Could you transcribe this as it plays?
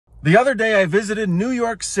The other day I visited New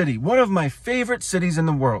York City, one of my favorite cities in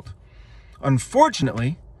the world.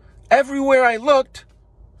 Unfortunately, everywhere I looked,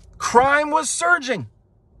 crime was surging.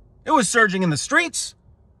 It was surging in the streets.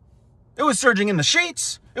 It was surging in the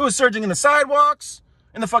sheets. It was surging in the sidewalks,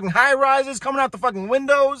 in the fucking high rises, coming out the fucking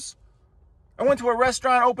windows. I went to a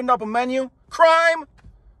restaurant, opened up a menu. Crime!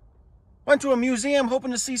 Went to a museum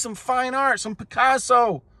hoping to see some fine art, some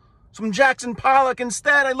Picasso, some Jackson Pollock.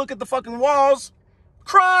 Instead, I look at the fucking walls.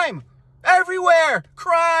 Crime! Everywhere!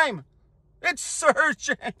 Crime! It's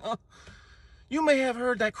surging! You may have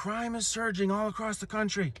heard that crime is surging all across the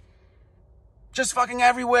country. Just fucking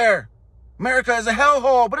everywhere. America is a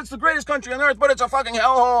hellhole, but it's the greatest country on earth, but it's a fucking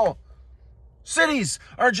hellhole. Cities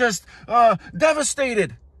are just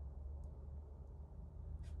devastated.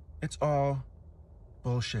 It's all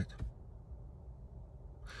bullshit.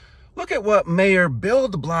 Look at what Mayor Bill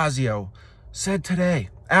de Blasio said today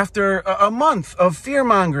after a month of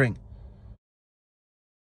fear-mongering.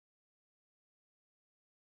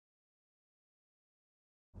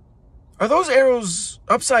 Are those arrows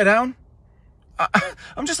upside down?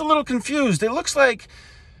 I'm just a little confused. It looks like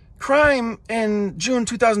crime in June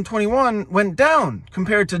 2021 went down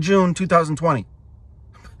compared to June 2020.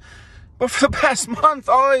 But for the past month,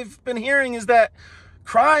 all I've been hearing is that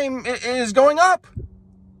crime is going up.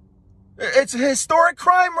 It's a historic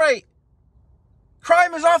crime rate.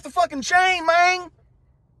 Crime is off the fucking chain, man.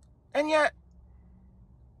 And yet,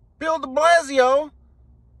 Bill de Blasio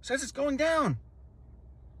says it's going down.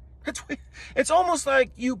 It's almost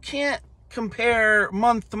like you can't compare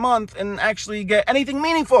month to month and actually get anything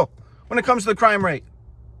meaningful when it comes to the crime rate.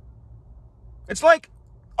 It's like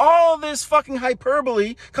all this fucking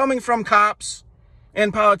hyperbole coming from cops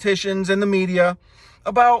and politicians and the media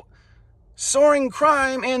about soaring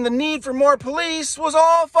crime and the need for more police was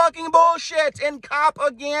all fucking bullshit and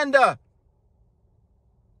Copaganda.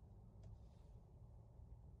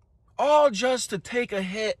 All just to take a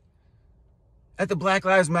hit at the Black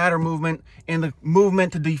Lives Matter movement and the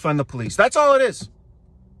movement to defund the police. That's all it is.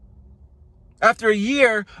 After a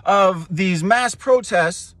year of these mass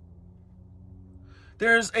protests,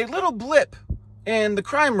 there's a little blip in the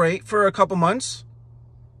crime rate for a couple months,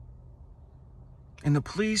 and the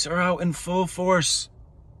police are out in full force.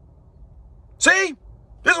 See?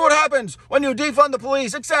 This is what happens when you defund the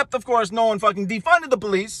police, except, of course, no one fucking defunded the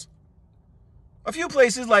police. A few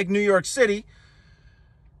places like New York City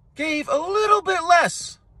gave a little bit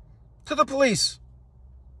less to the police.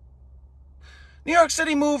 New York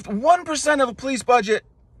City moved 1% of the police budget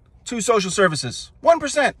to social services.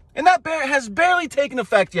 1%. And that has barely taken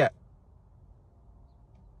effect yet.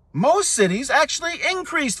 Most cities actually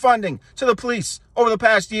increased funding to the police over the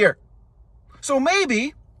past year. So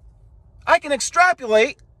maybe I can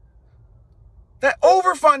extrapolate that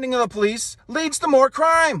overfunding of the police leads to more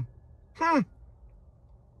crime.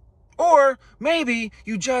 Or maybe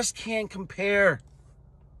you just can't compare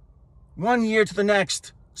one year to the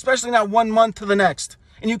next, especially not 1 month to the next.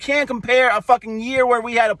 And you can't compare a fucking year where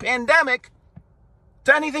we had a pandemic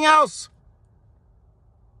to anything else.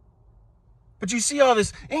 But you see all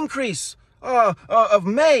this increase of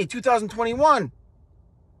May 2021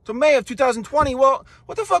 to May of 2020. Well,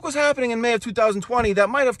 what the fuck was happening in May of 2020 that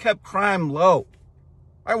might have kept crime low?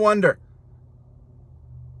 I wonder.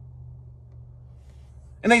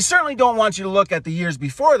 And they certainly don't want you to look at the years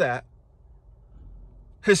before that.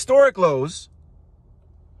 Historic lows.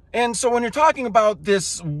 And so when you're talking about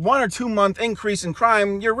this 1 or 2 month increase in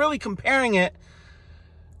crime, you're really comparing it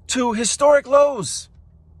to historic lows.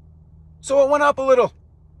 So it went up a little,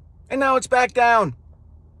 and now it's back down.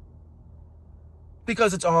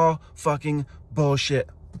 Because it's all fucking bullshit.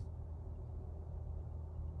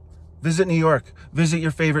 Visit New York. Visit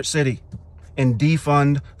your favorite city. And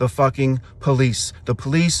defund the fucking police. The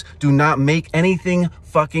police do not make anything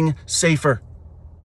fucking safer.